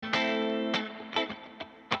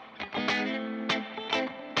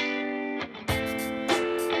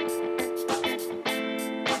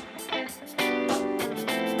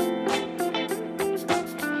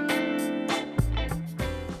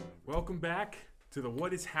to the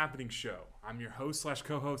What Is Happening show. I'm your host /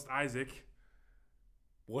 co-host, Isaac.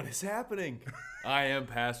 What is happening? I am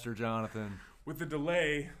Pastor Jonathan. With the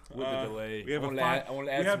delay, we have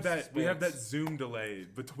we have that Zoom delay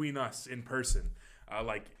between us in person.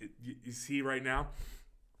 You see right now.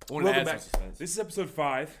 Welcome back. This is episode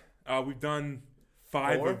 5. We've done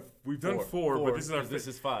 5. We've done 4, but this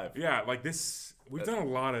is 5. Yeah, like this. We've done a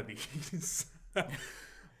lot of these.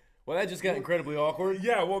 Well, that just got incredibly awkward.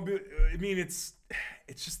 Yeah, well, I mean, it's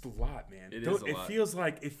just a lot, man. It is a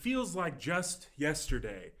lot. It feels like just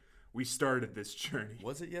yesterday we started this journey.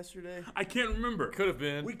 Was it yesterday? I can't remember. Could have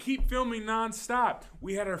been. We keep filming nonstop.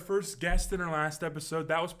 We had our first guest in our last episode.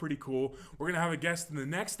 That was pretty cool. We're gonna have a guest in the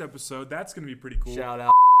next episode. That's gonna be pretty cool. Shout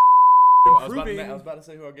out. I was about to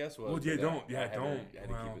say who our guest was. Well, don't. Well,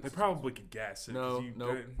 they probably could guess. No, you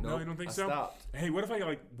don't think so? Stopped. Hey, what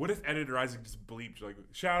if editor Isaac just bleeped like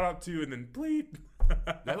shout out to and then bleep?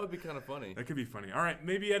 That would be kind of funny. That could be funny. All right,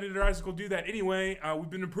 maybe editor Isaac will do that. Anyway,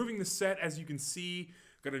 we've been improving the set, as you can see.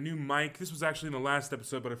 Got a new mic. This was actually in the last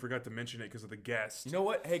episode, but I forgot to mention it because of the guest. You know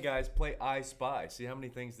what? Hey guys, play I Spy. See how many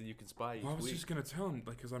things that you can spy each week. I was just gonna tell him,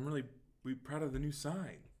 because I'm really proud of the new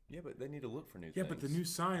sign. Yeah, but they need to look for new things. Yeah, but the new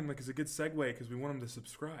sign is a good segue because we want them to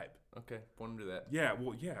subscribe. Okay, want them to do that. Yeah,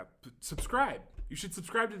 well, yeah. Subscribe. You should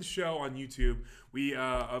subscribe to the show on YouTube. We,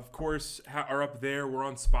 of course, are up there. We're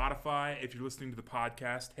on Spotify if you're listening to the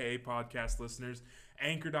podcast. Hey, podcast listeners.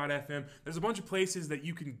 Anchor.fm. There's a bunch of places that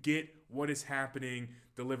you can get What Is Happening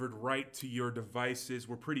delivered right to your devices.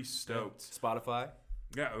 We're pretty stoked. Yeah. Spotify.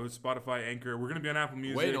 Yeah, it was Spotify, Anchor. We're going to be on Apple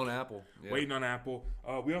Music. Waiting on Apple. Yeah. Waiting on Apple.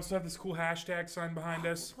 We also have this cool hashtag sign behind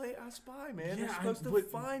us. Play I Spy, man. Yeah, they're supposed to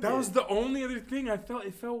find it. That was the only other thing.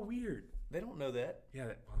 It felt weird. They don't know that. Yeah,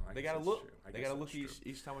 they got to look. They got to look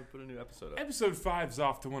each time we put a new episode up. Episode 5's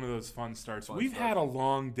off to one of those fun starts. We've had a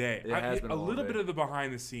long day. It has been a long little day. bit of the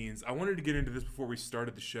behind the scenes. I wanted to get into this before we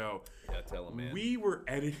started the show. Yeah, tell them, man. We were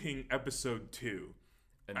editing episode 2.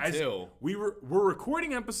 We're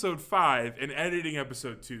recording episode 5 and editing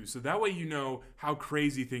episode 2, so that way you know how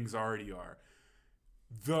crazy things already are.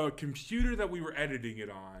 The computer that we were editing it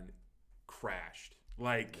on crashed.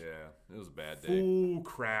 Yeah, it was a bad day. Full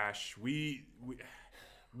crash. We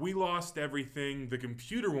lost everything. The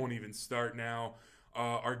computer won't even start now.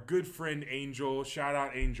 Our good friend Angel, shout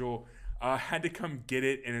out Angel, had to come get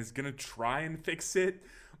it and is gonna try and fix it.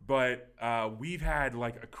 But we've had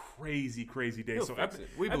a crazy day. He'll so fix it.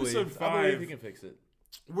 We episode believe. 5, I believe he can fix it.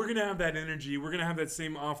 We're gonna have that energy. We're gonna have that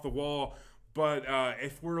same off the wall. But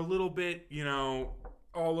if we're a little bit,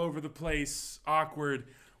 all over the place, awkward,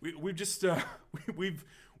 we just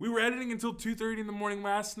we were editing until 2:30 in the morning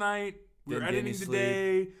last night. We were editing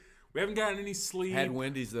today. We haven't gotten any sleep. Had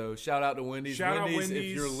Wendy's though. Shout out to Wendy's. Shout out Wendy's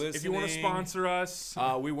if you're listening. If you want to sponsor us.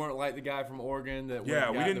 We weren't like the guy from Oregon that we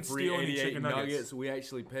got didn't the free steal any 88 chicken nuggets. We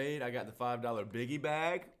actually paid. I got the $5 biggie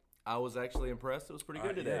bag. I was actually impressed. It was pretty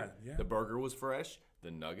good today. Yeah. The burger was fresh.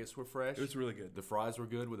 The nuggets were fresh. It was really good. The fries were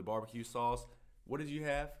good with the barbecue sauce. What did you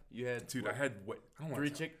have? You had I had I don't 3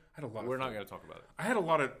 chicken. I had a lot. We're not going to talk about it. I had a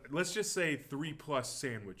lot of. Let's just say 3+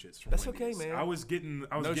 sandwiches. From That's Wendy's. okay, man. I was getting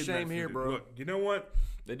no shame here, bro. Look, you know what?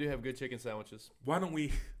 They do have good chicken sandwiches. Why don't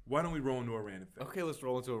we roll into a random fact? Okay, let's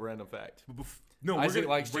roll into a random fact. No, Isaac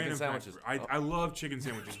likes chicken sandwiches. I love chicken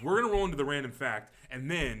sandwiches. We're gonna roll into the random fact,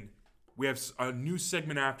 and then we have a new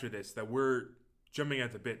segment after this that we're jumping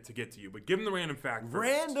at the bit to get to you. But give them the random fact first.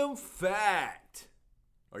 Random fact.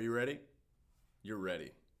 Are you ready? You're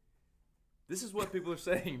ready. This is what people are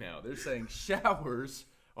saying now. They're saying showers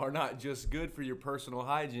are not just good for your personal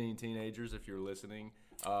hygiene, teenagers, if you're listening,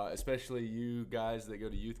 especially you guys that go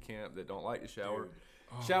to youth camp that don't like to shower.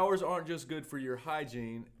 Showers aren't just good for your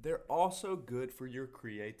hygiene. They're also good for your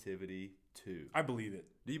creativity, too. I believe it.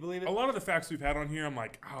 Do you believe it? A lot of the facts we've had on here, I'm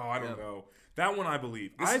like, I don't know. That one I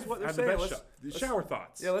believe. This is what they're saying. Shower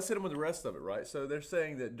thoughts. Yeah, let's hit them with the rest of it, right? So they're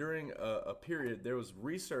saying that during a period, there was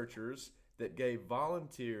researchers that gave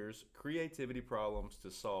volunteers creativity problems to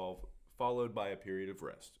solve, followed by a period of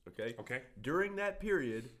rest, okay? Okay. During that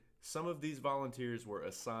period, some of these volunteers were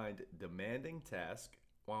assigned demanding tasks,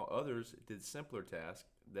 while others did simpler tasks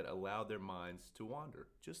that allowed their minds to wander,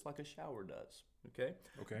 just like a shower does, okay?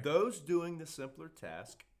 Those doing the simpler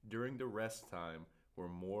task during the rest time were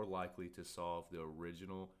more likely to solve the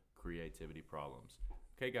original creativity problems.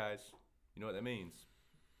 Okay, guys, you know what that means?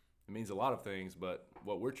 It means a lot of things, but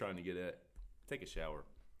what we're trying to get at, take a shower.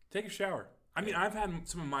 Take a shower. I mean, I've had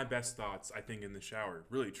some of my best thoughts, I think, in the shower,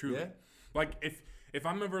 really, truly. Yeah? Like, if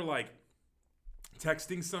I'm ever,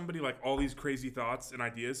 texting somebody, all these crazy thoughts and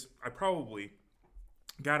ideas, I probably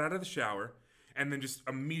got out of the shower and then just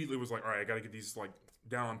immediately was like, all right, I got to get these,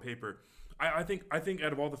 down on paper. I think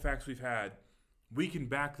out of all the facts we've had, we can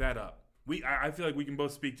back that up. I feel like we can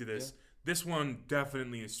both speak to this. Yeah. This one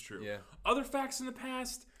definitely is true. Yeah. Other facts in the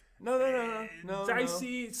past, No.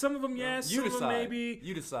 dicey. Some of them, yes. You Some of them, decide. maybe.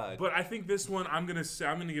 You decide. But I think this one, I'm gonna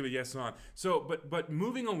give a yes on. So, but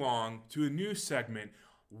moving along to a new segment,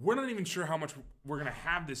 we're not even sure how much we're gonna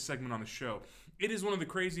have this segment on the show. It is one of the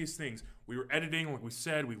craziest things. We were editing, like we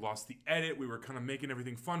said, we lost the edit. We were kind of making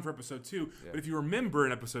everything fun for episode 2. Yeah. But if you remember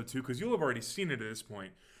in episode 2, because you'll have already seen it at this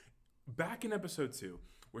point, back in episode 2,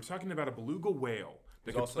 we're talking about a beluga whale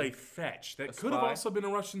that could also play fetch. That a could have spy, also been a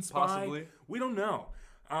Russian spy. possibly. We don't know.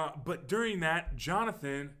 But during that,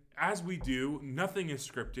 Jonathan, as we do, nothing is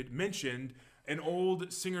scripted, mentioned an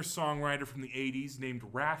old singer-songwriter from the 80s named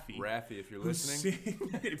Raffi. Raffi, if you're who listening,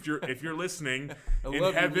 if you're listening, I in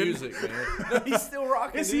love heaven, your music, man. No, he's still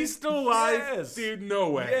rocking. is dude. he still alive? Yes. Dude,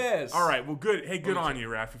 no way. Yes. All right, well, good. Hey, good on you,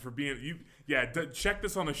 Raffi, for being you. Yeah, check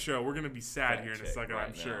this on the show. We're gonna be sad Fact here in a check second, right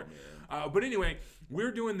I'm now, sure. man. But anyway,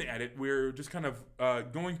 we're doing the edit. We're just kind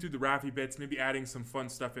of going through the Raffi bits, maybe adding some fun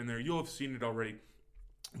stuff in there. You'll have seen it already.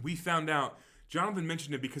 We found out Jonathan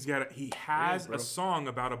mentioned it because he has bro. a song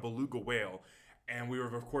about a beluga whale, and we were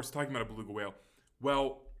of course talking about a beluga whale.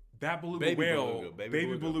 Well, that beluga Baby whale, beluga, baby baby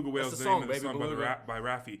beluga. beluga whale, That's is the the name song, of the Baby song Beluga. by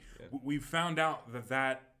Raffi. Yeah. We found out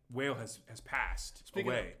that whale has passed Speaking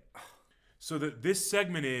away. So this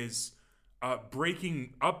segment is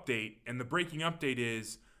breaking update, and the breaking update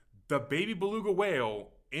is the baby beluga whale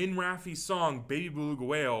in Raffi's song "Baby Beluga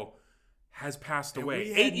Whale" has passed away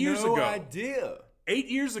We 8 had years no ago. idea. 8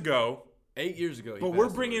 years ago, 8 years ago. but we're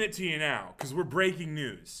bringing it to you now because we're breaking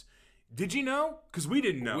news. Did you know? Because we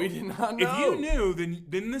didn't know. We did not If know. you knew,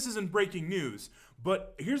 then this isn't breaking news.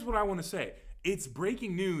 But here's what I want to say: it's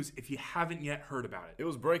breaking news if you haven't yet heard about it. It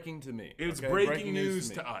was breaking to me. It's okay? breaking news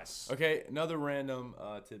me. to us. Okay, another random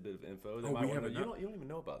tidbit of info. That Oh, might we wanna haven't know. know- You don't even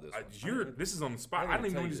know about this. one. This is on the spot. I'm I don't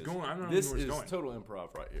even know gonna where he's tell you going. I don't know this where he's is going. total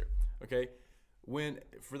improv right here. Okay,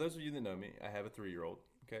 for those of you that know me, I have a 3-year-old.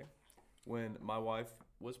 Okay, when my wife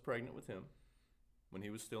was pregnant with him, when he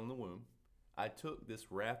was still in the womb, I took this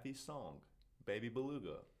Raffi song, "Baby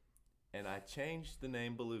Beluga," and I changed the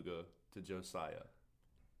name Beluga to Josiah.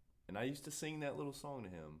 And I used to sing that little song to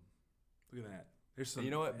him. Look at that. There's some. And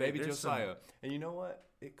you know what, hey, Baby there's some- Josiah. And you know what?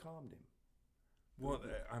 It calmed him. well,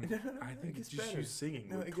 I think it's just you singing.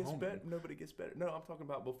 No, would it gets calm better. him. No, but it gets better. No, I'm talking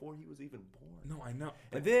about before he was even born. No, I know.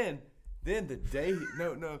 And then the day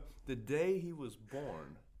the day he was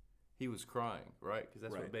born, he was crying, right? Because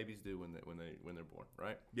that's Right. what babies do when they're born,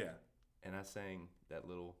 right? Yeah. And I sang that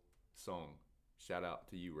little song. Shout out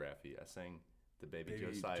to you, Raffi. I sang the Baby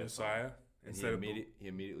Josiah song. And instead of he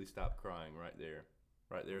immediately stopped crying right there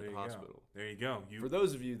at there the you hospital. Go. There you go. For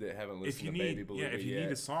those of you that haven't if listened you to Baby need, Beluga if you yet,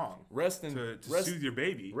 need a song rest in to rest, soothe your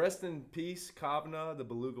baby, rest in peace, Kavna, the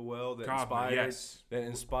beluga whale that Kavna, yes.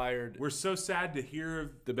 inspired. We're so sad to hear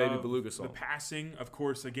of The Baby of Beluga song. the passing. Of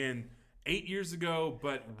course, again, 8 years ago,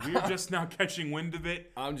 but we're just now catching wind of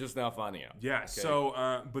it. I'm just now finding out. Yeah. Okay.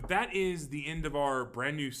 So, but that is the end of our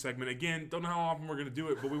brand new segment. Again, don't know how often we're going to do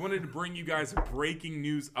it, but we wanted to bring you guys a breaking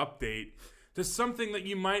news update to something that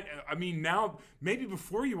you might, I mean, now, maybe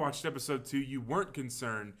before you watched episode 2, you weren't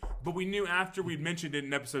concerned, but we knew after we'd mentioned it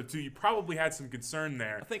in episode 2, you probably had some concern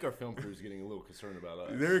there. I think our film crew is getting a little concerned about us.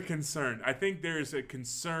 They're concerned. I think there's a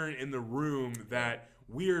concern in the room that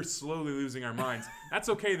we're slowly losing our minds. That's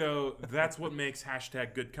okay, though. That's what makes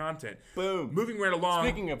hashtag good content. Boom. Moving right along.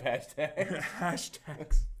 Speaking of hashtags,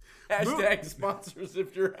 hashtags. hashtag sponsors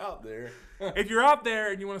if you're out there. If you're out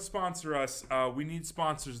there and you want to sponsor us, we need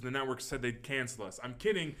sponsors. The network said they'd cancel us. I'm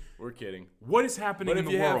kidding. We're kidding. What is happening But in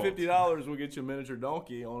if the you world? have $50, we'll get you a miniature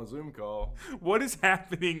donkey on a Zoom call. What is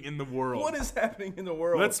happening in the world? What is happening in the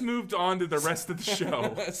world? Let's move on to the rest of the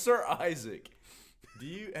show. Sir Isaac,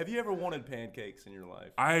 have you ever wanted pancakes in your life?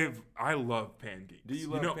 I love pancakes. Do you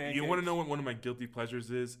love You want pancakes? to know what one of my guilty pleasures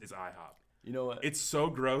is? Is IHOP. You know what? It's so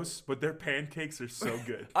gross, but their pancakes are so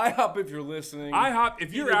good. IHOP, if you're listening. IHOP,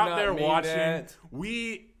 if you you're did out not there mean watching, that.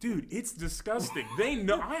 dude, it's disgusting. They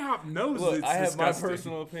know IHOP knows Look, it's I have disgusting. my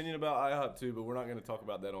personal opinion about IHOP too, but we're not going to talk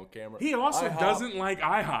about that on camera. He also IHOP, doesn't like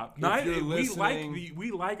IHOP. you're listening- We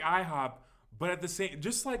like IHOP, but at the same,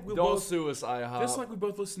 just like we Don't both, sue us, IHOP. just like we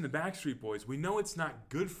both listen to Backstreet Boys, we know it's not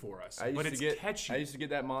good for us, but it's catchy. I used to get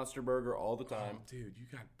that Monster Burger all the time. Dude, you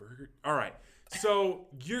got burger. All right. So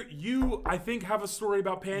you I think have a story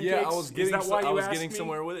about pancakes. Yeah, I was getting. Is that why you I was asked getting me?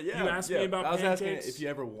 somewhere with it. Yeah, you asked yeah. me about I was pancakes. asking if you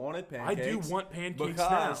ever wanted I pancakes. do want pancakes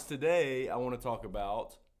because now. today I want to talk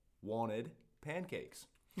about wanted pancakes.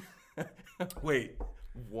 Wait,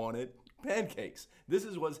 Wanted pancakes. This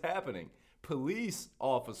is what's happening. Police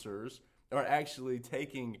officers are actually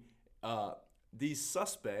taking these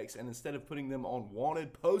suspects, and instead of putting them on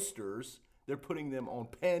wanted posters, they're putting them on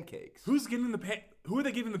pancakes. Who are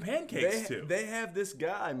they giving the pancakes to? They have this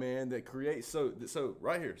guy, man, that creates. So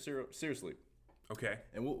right here, seriously. Okay.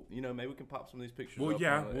 And we'll, maybe we can pop some of these pictures. Well, up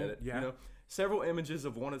yeah, on the edit. yeah. Several images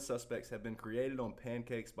of wanted suspects have been created on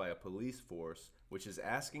pancakes by a police force, which is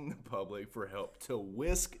asking the public for help to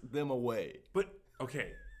whisk them away. But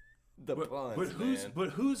okay.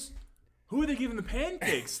 Puns, Who are they giving the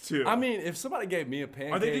pancakes to? I mean, if somebody gave me a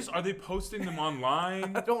pancake, are they posting them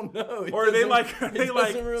online? I don't know. Or are they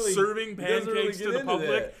really, serving pancakes to the public?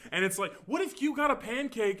 That. And it's like, what if you got a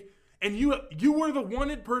pancake and you were the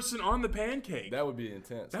wanted person on the pancake? That would be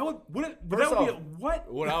intense.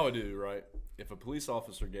 What I would do, right? If a police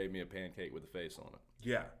officer gave me a pancake with a face on it.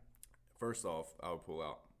 Yeah. First off, I would pull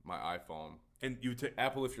out my iPhone. And you take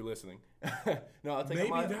Apple if you're listening. No, I'll take maybe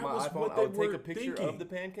my that was iPhone. what I they would take were a picture thinking. of the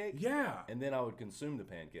pancake. Yeah. And then I would consume the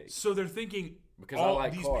pancake. So they're thinking because all I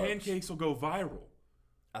like these carbs. pancakes will go viral.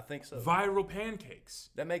 I think so. Viral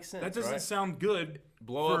pancakes. That makes sense. That doesn't right? sound good.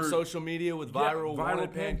 Blow up social media with viral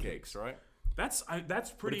wanted pancakes, right? That's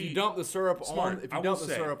pretty. But if you dump the syrup smart.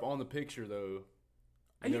 syrup on the picture though,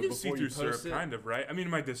 you can see through syrup, it, kind of, right? I mean,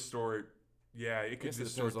 it might distort. Yeah, it could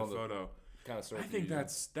distort the photo. Kind of I think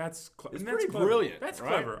that's it's pretty brilliant. That's right?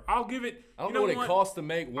 clever. I'll give it. I don't know what it costs to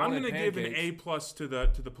make one. I'm going to give an A+ to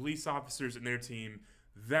the police officers and their team.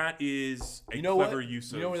 That is a clever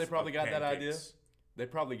use of. You know where they probably got that idea? pancakes. They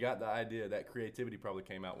probably got the idea. That creativity probably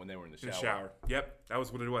came out when they were in the shower. In the shower. Yep, that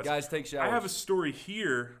was what it was. Guys take showers. I have a story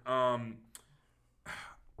here.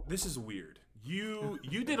 This is weird. You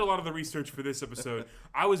did a lot of the research for this episode.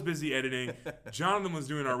 I was busy editing. Jonathan was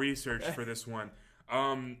doing our research for this one.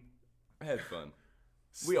 I had fun.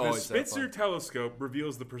 The Spitzer telescope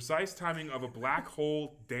reveals the precise timing of a black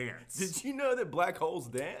hole dance. Did you know that black holes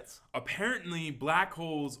dance? Apparently, black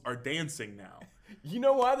holes are dancing now. You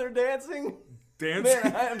know why they're dancing? Dancing?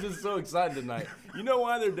 Man, I am just so excited tonight. You know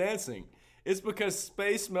why they're dancing? It's because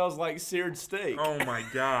space smells like seared steak. Oh my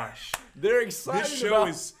gosh. They're excited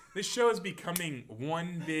This show is becoming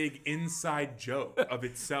one big inside joke of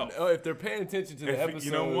itself. Oh, if they're paying attention to the episodes,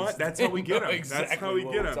 you know what? That's how we get them. Exactly That's how we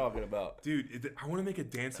what get we're them. talking about, dude. I want to make a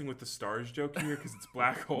Dancing with the Stars joke here because it's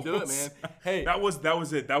black holes. Do it, man. Hey, that was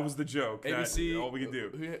it. That was the joke. ABC, all we can do.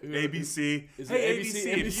 Who, ABC. Hey,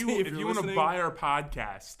 ABC. If you want to buy our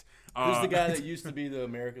podcast. Who's the guy that used to be the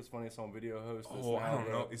America's Funniest Home Video host? I don't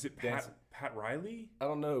know. Is it Pat Riley? I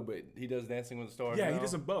don't know, but he does Dancing with the Stars. Yeah, now. he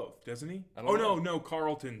does them both, doesn't he? No,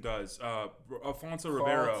 Carlton does. Alfonso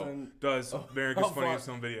Ribeiro does America's Funniest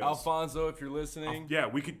Home Videos. Alfonso, if you're listening, yeah,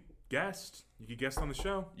 we could guest. You could guest on the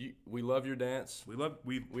show. We love your dance.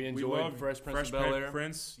 We enjoyed Fresh Prince of Bel-Air.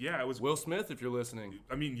 Prince, yeah, it was Will Smith, if you're listening.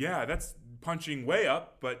 I mean, yeah, that's punching way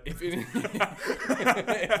up. But if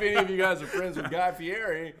any of you guys are friends with Guy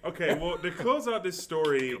Fieri, okay. Well, to close out this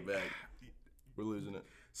story, we're losing it.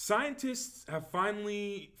 Scientists have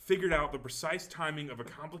finally figured out the precise timing of a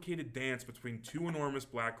complicated dance between two enormous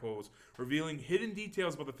black holes, revealing hidden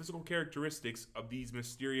details about the physical characteristics of these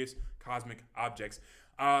mysterious cosmic objects.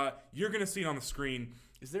 You're going to see it on the screen.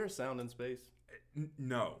 Is there a sound in space?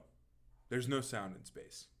 No. There's no sound in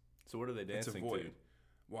space. So what are they dancing it's a void. to?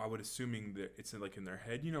 Well, I would assuming that it's in their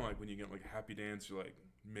head. You know, like when you get like a happy dance, you like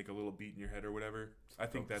make a little beat in your head or whatever. I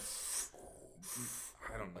think that's...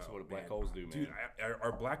 I don't know. That's what black holes do, man. Dude,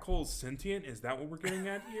 are black holes sentient? Is that what we're getting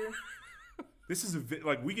at here? This is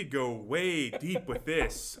we could go way deep with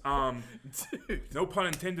this. Dude. No pun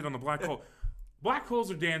intended on the black hole. Black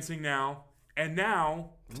holes are dancing now, and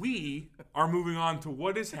now we are moving on to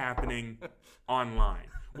what is happening online.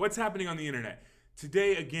 What's happening on the internet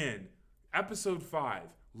today? Again, episode 5.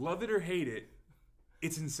 Love it or hate it,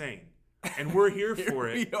 it's insane, and we're here for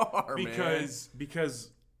it. We are, because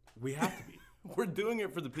we have to be. We're doing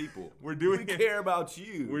it for the people. We care about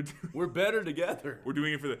you. We're better together. We're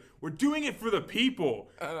doing it for the people.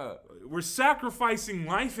 We're sacrificing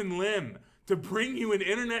life and limb to bring you an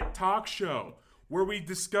internet talk show where we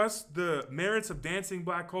discuss the merits of dancing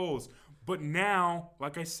black holes. But now,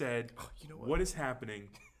 like I said, what is happening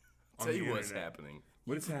on the internet? What's happening.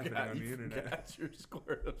 What is happening on the internet? You got your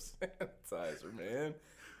squirt of sanitizer, man.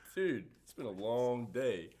 Dude, it's been a long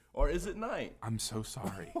day. Or is it night? I'm so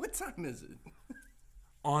sorry. What time is it?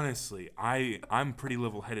 Honestly, I'm pretty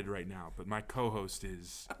level-headed right now, but my co-host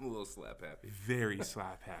is... I'm a little slap-happy. Very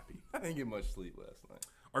slap-happy. I didn't get much sleep last night.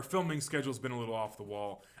 Our filming schedule's been a little off the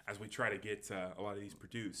wall as we try to get a lot of these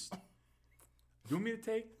produced. Do you want me to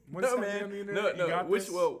take? No, man. On the internet? No. You got this?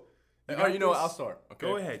 What? I'll start. Okay.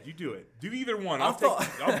 Go ahead. You do it. Do either one. I'll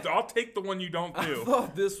take the one you don't do. I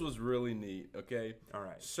thought this was really neat, okay? All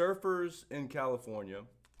right. Surfers in California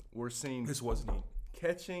were seen This was neat.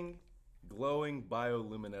 catching glowing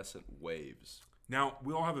bioluminescent waves. Now,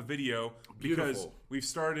 we all have a video because Beautiful. we've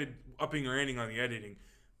started upping our ante on the editing.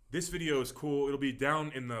 This video is cool. It'll be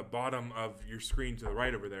down in the bottom of your screen to the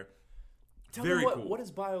right over there. Tell Very me cool. what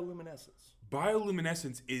is bioluminescence?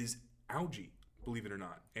 Bioluminescence is algae, believe it or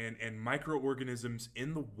not, and microorganisms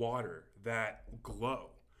in the water that glow.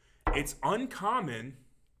 It's uncommon.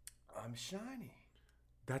 I'm shiny.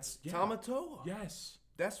 That's Tamatoa. Yes,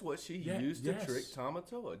 That's what she Yeah, used to yes. trick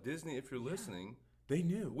Tamatoa. Disney, if you're listening, they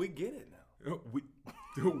knew. we get it now.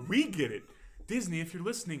 We get it. Disney, if you're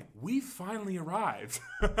listening, we finally arrived.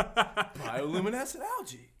 Bioluminescent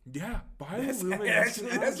algae. Yeah, That's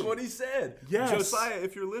bioluminescent algae. what he said. Yes. Josiah,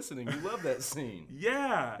 if you're listening, you love that scene.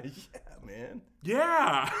 Yeah, Yeah, man.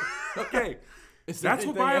 yeah. Okay. Is there That's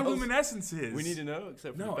what anything else bioluminescence is. we need to know,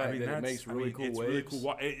 except for No, the fact that it that's- makes really cool it's waves. really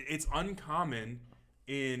cool. It's uncommon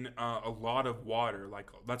in a lot of water. Like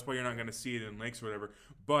that's why you're not going to see it in lakes or whatever.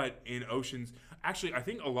 But in oceans, actually, I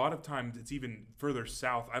think a lot of times it's even further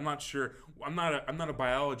south. I'm not sure. I'm not a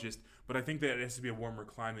biologist, but I think that it has to be a warmer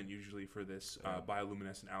climate usually for this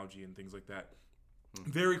bioluminescent algae and things like that.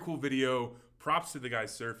 Very cool video. Props to the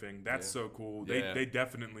guys surfing. That's so cool. They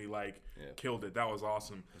definitely killed it. That was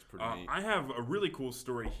awesome. That's pretty neat. I have a really cool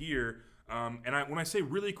story here. And when I say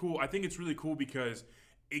really cool, I think it's really cool because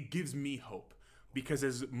it gives me hope. Because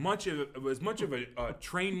as much of a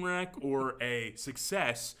train wreck or a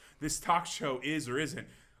success this talk show is or isn't,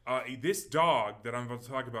 this dog that I'm about to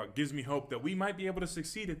talk about gives me hope that we might be able to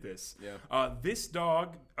succeed at this. Yeah. This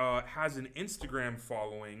dog has an Instagram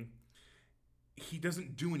following. He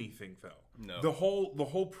doesn't do anything though. No. The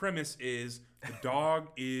whole premise is the dog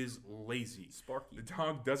is lazy. Sparky. The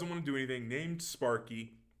dog doesn't want to do anything. Named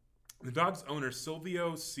Sparky. The dog's owner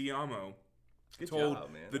Silvio Siamo told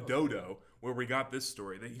job, man. the That was dodo, where we got this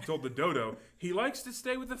story, that he told the dodo he likes to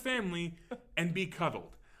stay with the family and be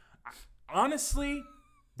cuddled. Honestly,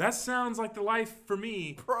 that sounds like the life for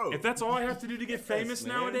me. Bro. If that's all I have to do to get famous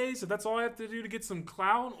man. nowadays, if that's all I have to do to get some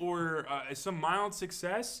clout or some mild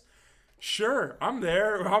success, sure, I'm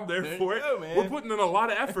there. I'm there There for you it. go, man. We're putting in a lot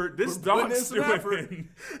of effort. This We're putting dog's in some doing effort.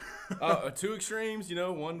 it. Two extremes,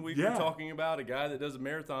 1 week Yeah. we're talking about a guy that does a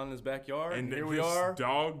marathon in his backyard, and here we this are.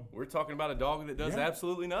 Dog. We're talking about a dog that does Yeah.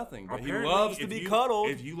 absolutely nothing, but he Apparently, loves to if be you- cuddled.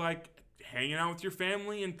 If you like hanging out with your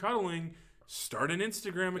family and cuddling, start an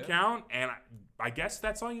Instagram account, and I guess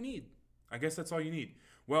that's all you need.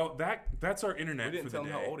 Well, that's our internet we didn't for tell the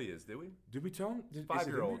him day. how old he is, did we? Did we tell him? Is it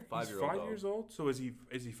 5-year-old. in there? 5-year-old He's 5 dog. years old. So is he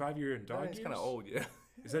 5 year in I dog think it's years? kind of old, yeah.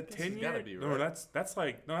 Is that I guess 10 he's years? gotta be, No, right?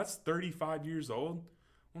 that's 35 years old.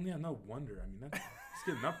 Well, yeah, no wonder. I mean, that's it's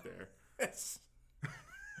getting up there. Yes.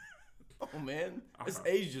 Oh man, it's Uh-huh.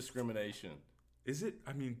 age discrimination. Is it?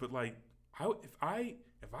 I mean, but like, if I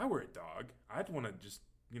were a dog, I'd want to just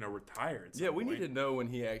retire. At some Yeah, we point. need to know when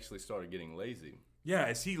he actually started getting lazy. Yeah,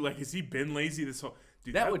 has he been lazy this whole?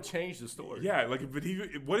 Dude, That would change the story. Yeah, like, but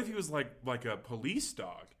what if he was like a police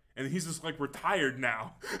dog and he's just like retired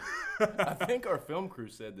now? I think our film crew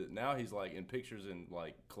said that now he's like in pictures in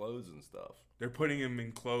like clothes and stuff. They're putting him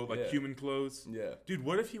in clothes, like Yeah. human clothes. Yeah. Dude,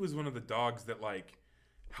 what if he was one of the dogs that like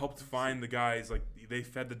helped find the guys? Like they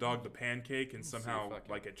fed the dog the pancake and see if somehow I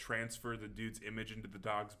can- like it transferred the dude's image into the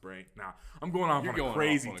dog's brain. Nah, I'm going off You're on going a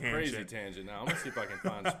crazy off on tangent. a crazy tangent now. I'm gonna see if I can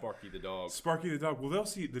find Sparky the dog. Sparky the dog. Well,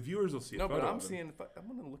 the viewers will see. No, a photo but I'm of him. seeing. I'm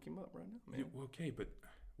gonna look him up right now, man. Yeah, okay, but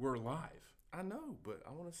we're live. I know, but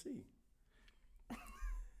I want to see.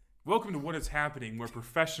 Welcome to What Is Happening, where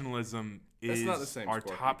professionalism That's is not the same our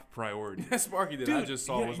Sparky. top priority. That Sparky that I Dude, just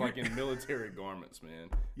saw yeah, was you're- like in military garments, man.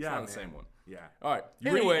 Yeah, it's not man. the same one. Yeah. All right.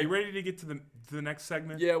 You Anyway, ready, you ready to get to the next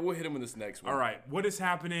segment? yeah, we'll hit him with this next one. All right. What is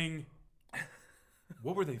happening?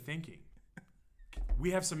 What were they thinking?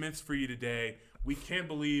 We have some myths for you today. We can't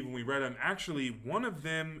believe when we read them. Actually, one of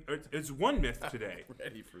them, it's one myth today.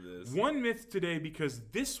 Ready for this? One myth today because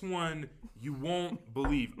this one you won't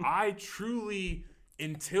believe. I truly,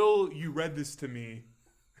 until you read this to me,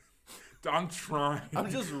 I'm trying. I'm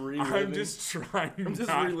just reliving. I'm just trying. I'm just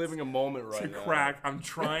not reliving a moment right to now. crack. I'm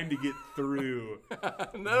trying to get through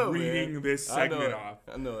No, reading man. this I know segment it. off.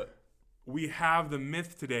 I know it. We have the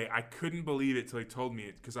myth today. I couldn't believe it till he told me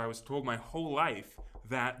it because I was told my whole life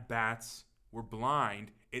that bats were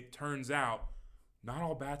blind. It turns out not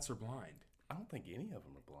all bats are blind. I don't think any of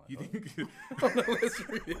them are blind. You think? Oh, no, let's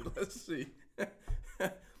read it. Let's see.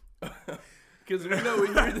 Because we know we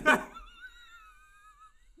hear that.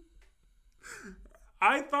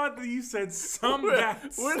 I thought that you said some We're-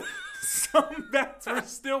 bats. we're- Some bats were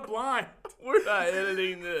still blind. We're not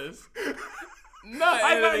editing this. Not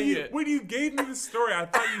I thought editing you, it. when you gave me the story, I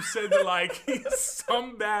thought you said that like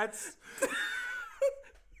some bats.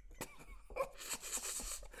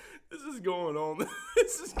 This This is going on.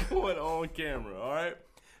 This is going on camera. All right.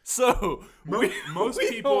 So most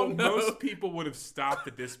people would have stopped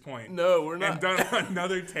at this point. No, we're not. And done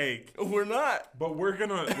another take. We're not. But we're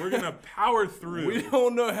gonna power through. We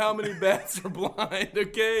don't know how many bats are blind.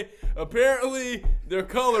 Okay. Apparently they're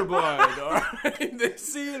colorblind. All right. They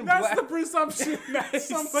see in That's black. the presumption that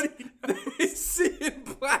somebody. They see in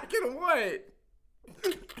black and white.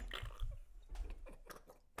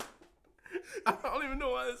 I don't even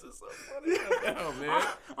know why this is so funny right now, man.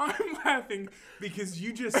 I'm laughing because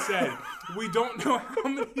you just said we don't know how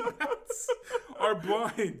many bats are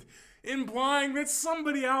blind, implying that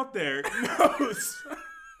somebody out there knows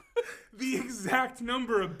the exact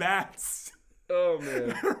number of bats Oh, man.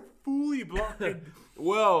 that are fully blind.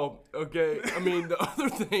 Well, okay. I mean, the other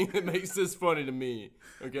thing that makes this funny to me,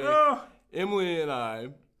 okay, Oh, Emily and I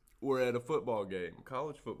were at a football game,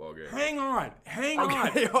 college football game. hang on. Okay, All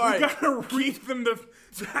right. We gotta read them the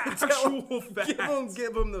actual facts.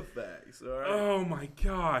 Give them the facts, all right? Oh my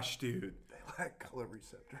gosh, dude. They lack color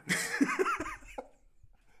receptors.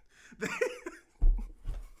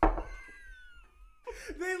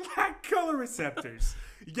 They lack color receptors.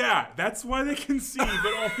 Yeah, that's why they can see,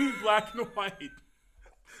 but only black and white.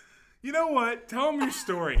 You know what? Tell them your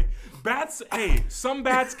story. Bats, hey, some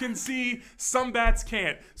bats can see, some bats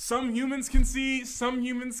can't. Some humans can see, some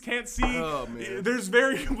humans can't see. Oh, man. There's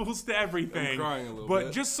variables to everything. I'm crying a little but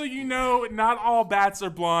bit. just so you know, not all bats are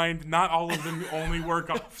blind. Not all of them only work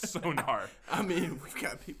off sonar. I mean, we've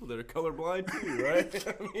got people that are colorblind too, right?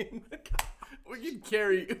 I mean, we can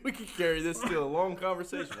carry this to a long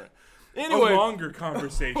conversation. Anyway, A longer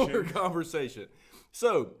conversation. longer conversation.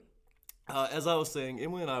 So, as I was saying,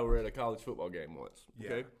 Emily and I were at a college football game once.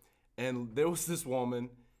 Okay, Yeah. and there was this woman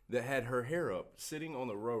that had her hair up, sitting on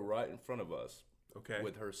the row right in front of us, Okay.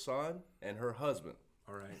 with her son and her husband.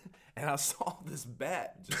 All right. And I saw this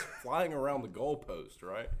bat just flying around the goalpost,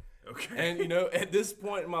 right? Okay. And you know, at this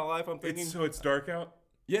point in my life, I'm thinking, So it's dark out?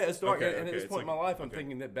 yeah, it's dark. Okay, and at this it's point like- in my life, I'm okay.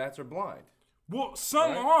 thinking that bats are blind. Well,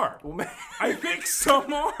 some Right? are. Well, man, I think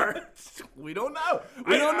some are. we don't know.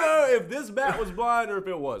 We don't know if this bat was blind or if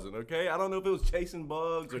it wasn't. Okay, I don't know if it was chasing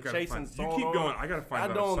bugs or I gotta chasing find- sonar. You keep going. I gotta find I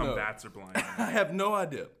out if don't some know. bats are blind. I have no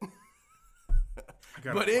idea. I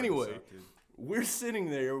gotta But find this anyway, out, dude. we're sitting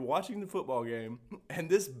there watching the football game, and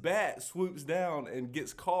this bat swoops down and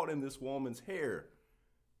gets caught in this woman's hair.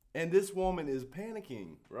 And this woman is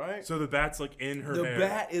panicking, right? So the bat's like in her The hair.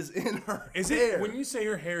 bat is in her Is hair. it when you say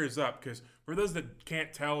her hair is up? Because for those that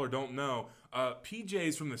can't tell or don't know,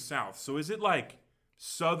 PJ's from the South. So is it like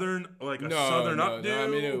southern, like a southern updo? No, I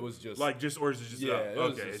mean, it was just like just, or is it just yeah, up? it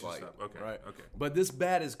was Okay, just it's like, just up. Okay, right? okay. But this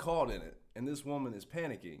bat is caught in it, and this woman is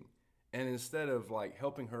panicking. And instead of like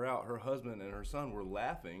helping her out, her husband and her son were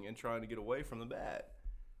laughing and trying to get away from the bat.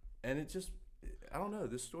 And it just, I don't know.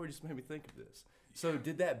 This story just made me think of this. So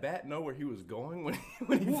did that bat know where he was going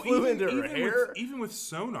when he flew into her hair? Even with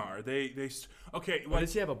sonar, they okay. Or Like, did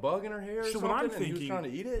she have a bug in her hair or so something? what I'm and he was thinking, trying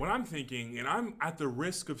to eat it? what I'm thinking, and I'm at the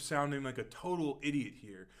risk of sounding like a total idiot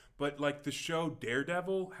here, but like the show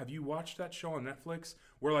Daredevil, have you watched that show on Netflix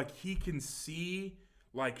where like he can see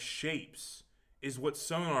like shapes is what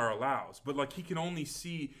sonar allows, but like he can only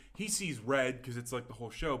see, he sees red because it's like the whole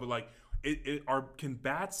show, but like can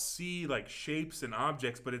bats see like shapes and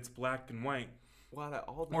objects, but it's black and white? Well, out of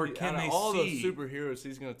all the, Or can they all see? the superheroes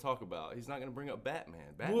he's going to talk about, he's not going to bring up Batman.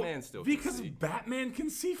 Batman still can because see. Batman can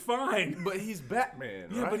see fine. But he's Batman,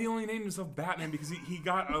 Yeah, right? but he only named himself Batman because he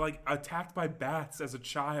got like attacked by bats as a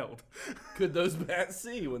child. Could those bats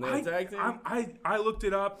see when they attacked him? I looked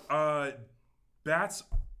it up.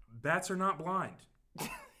 Bats are not blind.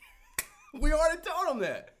 We already told him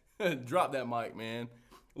that. Drop that mic, man.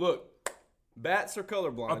 Look, bats are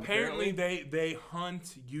colorblind. Apparently, they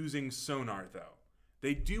hunt using sonar though.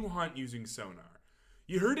 They do hunt using sonar.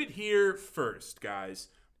 You heard it here first, guys.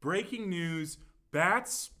 Breaking news: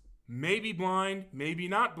 bats may be blind, maybe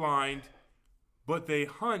not blind, but they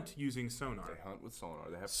hunt using sonar. They hunt with sonar.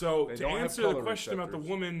 They have, So they to don't have answer the color question about the receptors.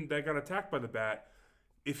 woman that got attacked by the bat,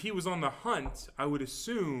 if he was on the hunt, I would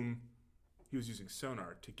assume he was using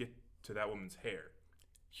sonar to get to that woman's hair.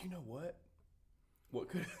 You know what? What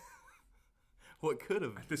could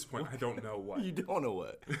have? At this point, I don't know what. You don't know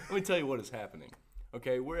what. Let me tell you what is happening.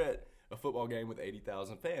 Okay, we're at a football game with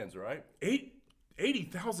 80,000 fans, right?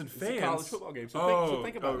 80,000 It's fans. a college football game. So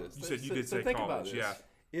think about this. You said you So did say think about college, this. yeah.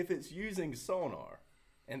 If it's using sonar,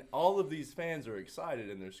 and all of these fans are excited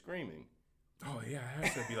and they're screaming. Oh yeah, it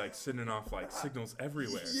has to be like sending off like signals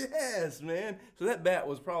everywhere. Yes, man. So that bat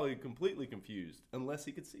was probably completely confused, unless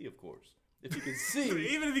he could see, of course. If he could see,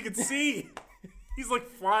 Even if he could see, He's like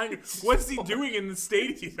flying. What's he doing in the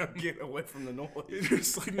stadium? Get away from the noise.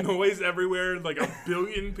 There's like noise everywhere, like a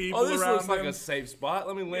billion people Oh, this around looks like him. a safe spot.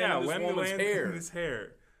 Let me land in this woman's hair. in his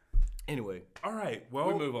hair. Anyway, All right, well,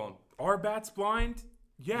 we move on. Are bats blind?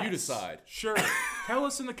 Yes. You decide. Sure. Tell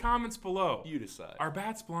us in the comments below. You decide. Are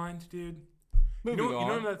bats blind, dude? Moving You know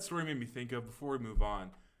on. what that story made me think of before we move on?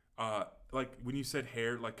 Like when you said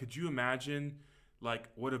hair, like could you imagine like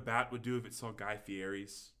what a bat would do if it saw Guy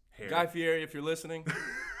Fieri's hair? Guy Fieri, if you're listening,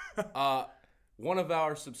 one of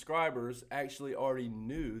our subscribers actually already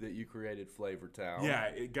knew that you created Flavor Town. Yeah,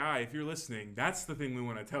 Guy, if you're listening, that's the thing we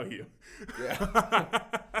want to tell you. Yeah.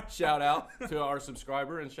 Shout out to our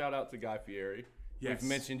subscriber and shout out to Guy Fieri. Yes. We've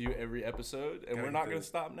mentioned you every episode, and Gotta we're get not the- going to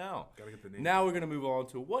stop now. Gotta get the name. Now we're going to move on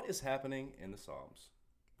to what is happening in the Psalms.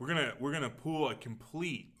 We're gonna pull a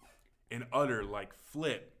complete and utter like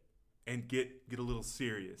flip and get a little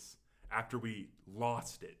serious after we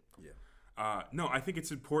lost it. Yeah. No, I think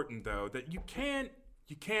it's important though that you can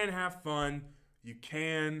have fun. You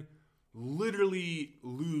can literally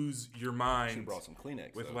lose your She mind brought some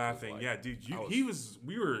Kleenex with though, 'cause, laughing. like, Yeah, dude, we I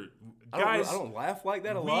were don't, guys. I don't laugh like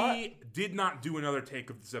that a lot. We did not do another take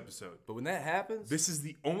of this episode. But when that happens, This is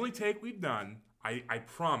the only take we've done. I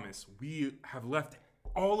promise. We have left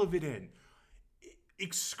all of it in.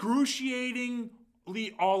 Excruciatingly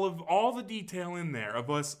all the detail in there of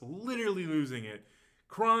us literally losing it,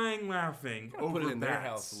 crying, laughing I'll over put it in their bats.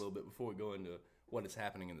 house a little bit before we go into what is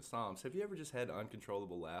happening in the Psalms. Have you ever just had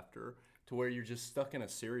uncontrollable laughter to where you're just stuck in a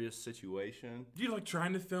serious situation? You're like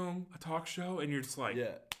trying to film a talk show and you're just like,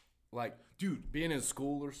 Yeah, like dude, being in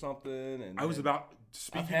school or something. And I was and about I've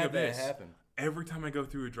speaking had of that this. happen. Every time I go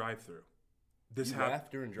through a drive-through, this You happens. laugh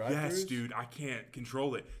during drive-thrus? Yes, dude, I can't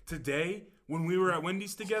control it. Today, when we were at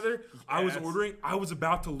Wendy's together, I was Yes. ordering. I was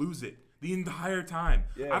about to lose it the entire time.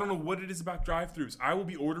 Yeah. I don't know what it is about drive-thrus. I will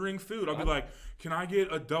be ordering food. I'll be like, "Can I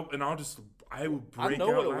get a double?" And I will break I know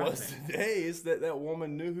out what it laughing. was today. Is that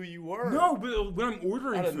woman knew who you were? No, but when I'm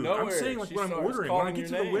ordering Out of food, I'm nowhere, saying like she when I'm starts ordering, when I calling get to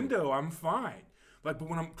your the name. window, I'm fine. Like, but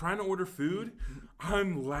when I'm trying to order food,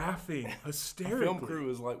 I'm laughing hysterically. Film crew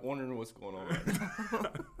is like wondering what's going on right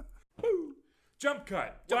now. Jump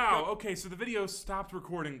cut. Wow. Okay, so the video stopped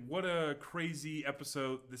recording. What a crazy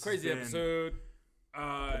episode this Crazy has been. episode.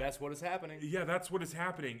 Uh, But that's what is happening. yeah, that's what is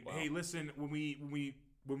happening. Wow. Hey, listen, when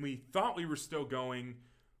we thought we were still going,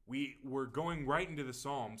 we were going right into the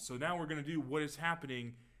Psalms. So now we're gonna do what is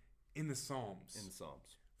happening in the Psalms In the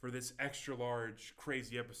Psalms. for this extra large,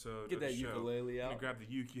 crazy episode. Get of that the show. ukulele I'm gonna out. grab the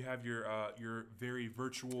uke. You have your very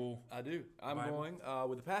virtual. I do. I'm Bible? going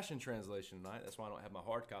with the Passion Translation tonight. That's why I don't have my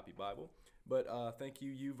hard copy Bible. But thank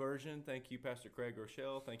you, YouVersion. Thank you, Pastor Craig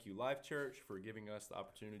Rochelle. Thank you, Life Church, for giving us the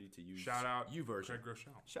opportunity to use Shout out YouVersion. Craig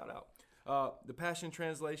Rochelle. Shout out. The Passion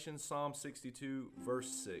Translation, Psalm 62, verse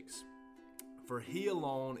 6. For he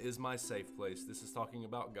alone is my safe place. This is talking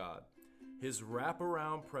about God. His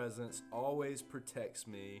wraparound presence always protects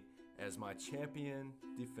me as my champion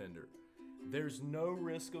defender. There's no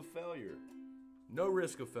risk of failure. No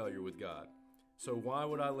risk of failure with God. So why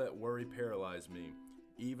would I let worry paralyze me,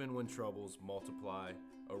 even when troubles multiply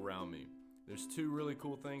around me? There's two really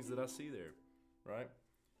cool things that I see there, right?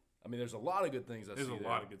 I mean, there's a lot of good things I There's see a there.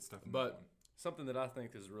 lot of good stuff in that But one. something that I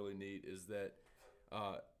think is really neat is that,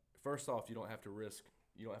 first off, you don't have to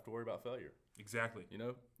worry about failure. Exactly. You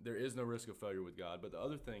know, there is no risk of failure with God. But the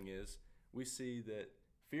other thing is, we see that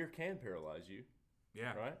fear can paralyze you,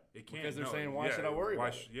 Yeah. right? It can. Because they're saying, why should I worry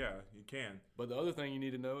about it? Yeah, you can. But the other thing you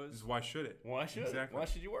need to know This is, is why should it? why should Exactly. why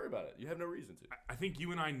should you worry about it? You have no reason to. I think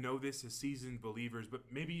you and I know this as seasoned believers, but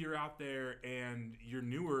maybe you're out there and you're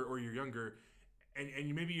newer or you're younger, and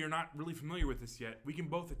maybe you're not really familiar with this yet. We can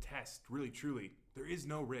both attest, really, truly, there is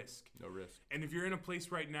no risk. No risk. And if you're in a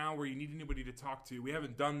place right now where you need anybody to talk to, we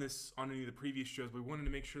haven't done this on any of the previous shows, but we wanted to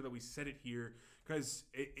make sure that we said it here because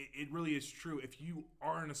it really is true. If you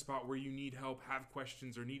are in a spot where you need help, have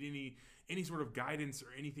questions, or need any sort of guidance or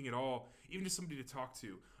anything at all, even just somebody to talk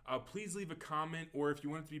to, please leave a comment, or if you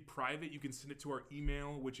want it to be private, you can send it to our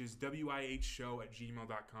email, which is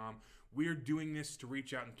wihshow@gmail.com. We're doing this to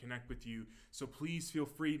reach out and connect with you, so please feel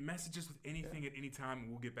free. Message us with anything at any time, and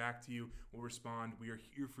we'll get back to you. We'll respond. We are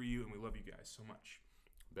here for you, and we love you guys so much.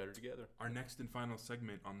 Better together. Our next and final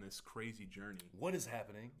segment on this crazy journey. What is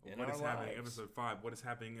happening in What our is happening? lives? Episode 5. What is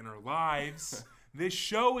happening in our lives? This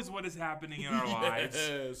show is what is happening in our lives.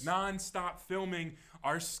 Yes. Non-stop filming.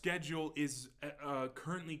 Our schedule is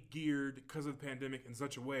currently geared because of the pandemic in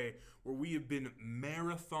such a way where we have been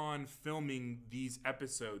marathon filming these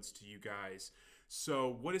episodes to you guys. So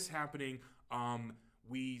what is happening?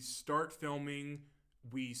 We start filming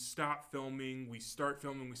we stop filming, we start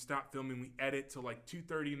filming, we stop filming, we edit till like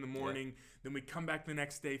 2:30 in the morning. Then we come back the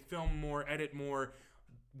next day, film more, edit more.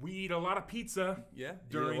 We eat a lot of pizza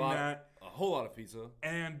during that. A whole lot of pizza.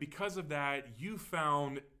 And because of that, you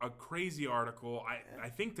found a crazy article, I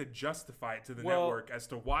think to justify it to the network as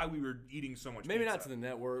to why we were eating so much maybe pizza. not to the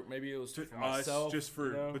network. Maybe it was To for us, myself. just for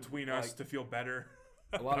you know, between us like, to feel better.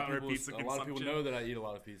 a lot about our of pizza people. A lot of people consumption. know that I eat a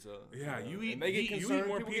lot of pizza. Yeah, you know, you eat and they get you eat concerned.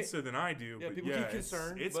 more People pizza than I do. Yeah, but people yeah, get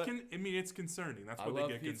concerned, It's but- I mean, it's concerning. That's I what they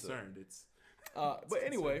love get pizza. concerned. It's But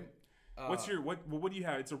anyway, what's your what do you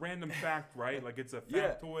have? It's a random fact, right? Like it's a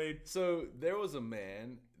Yeah. factoid. So there was a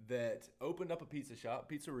man that opened up a pizza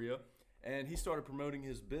shop, pizzeria, and he started promoting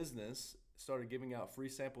his business. Started giving out free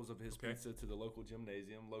samples of his pizza to the local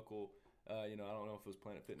gymnasium, local. I don't know if it was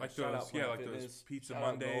Planet Fitness. Like Shout out those, Planet like Fitness, those Pizza shout out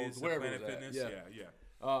Mondays, Gold's, at wherever Planet it was at. Fitness.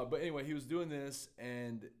 Yeah. But anyway, he was doing this,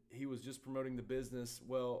 and he was just promoting the business.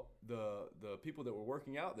 Well, the people that were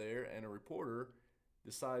working out there and a reporter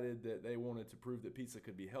decided that they wanted to prove that pizza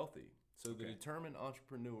could be healthy. So the determined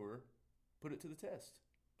entrepreneur put it to the test,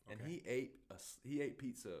 and he ate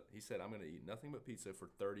pizza. He said, "I'm going to eat nothing but pizza for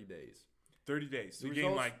 30 days." 30 days. So The he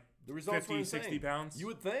gained results- like the results were 50, 60 insane. pounds. You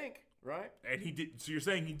would think, right? And he did. So you're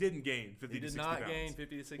saying he didn't gain 50 He to did 60 not pounds. gain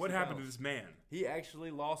 50 to 60 What happened to pounds. this man? He actually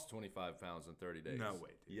lost 25 pounds in 30 days. No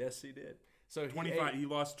way, dude. Yes, he did. So 25. He He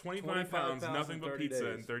lost 25 25 pounds, pounds nothing in but 30 pizza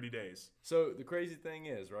days. in 30 days. So the crazy thing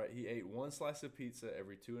is, right? He ate one slice of pizza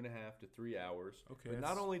every 2.5 to 3 hours. Okay, But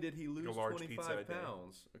that's not only did he lose large pizza a 25 day.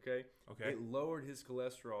 pounds, okay, Okay. it lowered his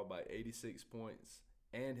cholesterol by 86 points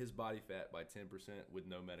and his body fat by 10% with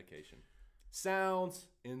no medication. Sounds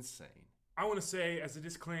insane. I want to say, as a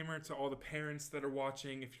disclaimer to all the parents that are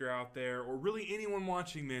watching, if you're out there, or really anyone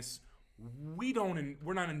watching this,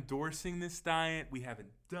 we're not endorsing this diet. We haven't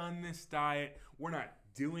done this diet. We're not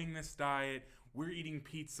doing this diet. We're eating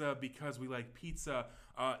pizza because we like pizza.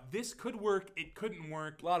 This could work. It couldn't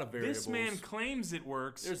work. A lot of variables. This man claims it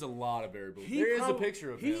works. There's a lot of variables. There is a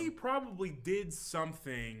picture of him. He probably did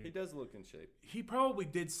something. He does look in shape. He probably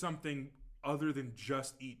did something other than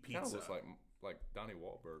just eat pizza. Kind of looks like Donnie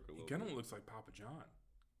Wahlberg a little Kind bit. of looks like Papa John.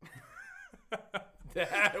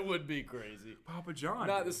 That would be crazy. Papa John.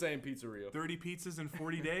 Not the dude. same pizzeria. 30 pizzas in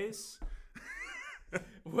 40 days?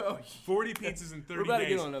 Well, 40 pizzas in 30 we're about to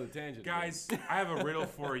days. get on another tangent. Guys, I have a riddle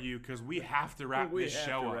for you because we have to wrap We this have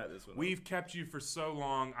show to up. wrap this one up. We've kept you for so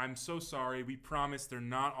long. I'm so sorry. We promise they're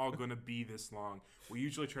not all going to be this long. We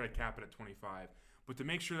usually try to cap it at 25. But to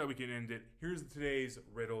make sure that we can end it, here's today's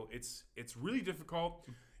riddle. It's really difficult.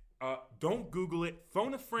 Don't Google it.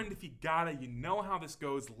 Phone a friend if you got it. You know how this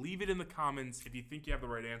goes. Leave it in the comments if you think you have the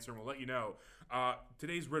right answer, and we'll let you know.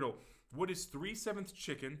 Today's riddle. What is 3/7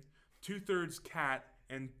 chicken, 2/3 cat,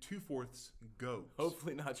 and 2/4 goat?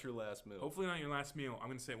 Hopefully not your last meal. Hopefully not your last meal. I'm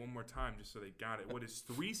going to say it one more time just so they got it. What is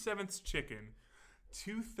 3/7 chicken,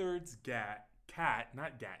 2/3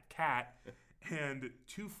 cat, and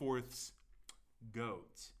 2/4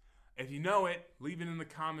 goat? If you know it, leave it in the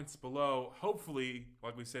comments below. Hopefully,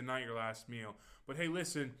 like we said, not your last meal. But hey,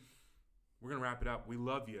 listen, we're going to wrap it up. We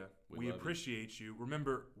love you. We love you. appreciate you.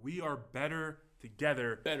 Remember, we are better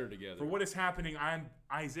together. Better together. For what is happening, I'm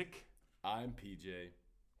Isaac. I'm PJ.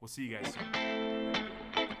 We'll see you guys soon.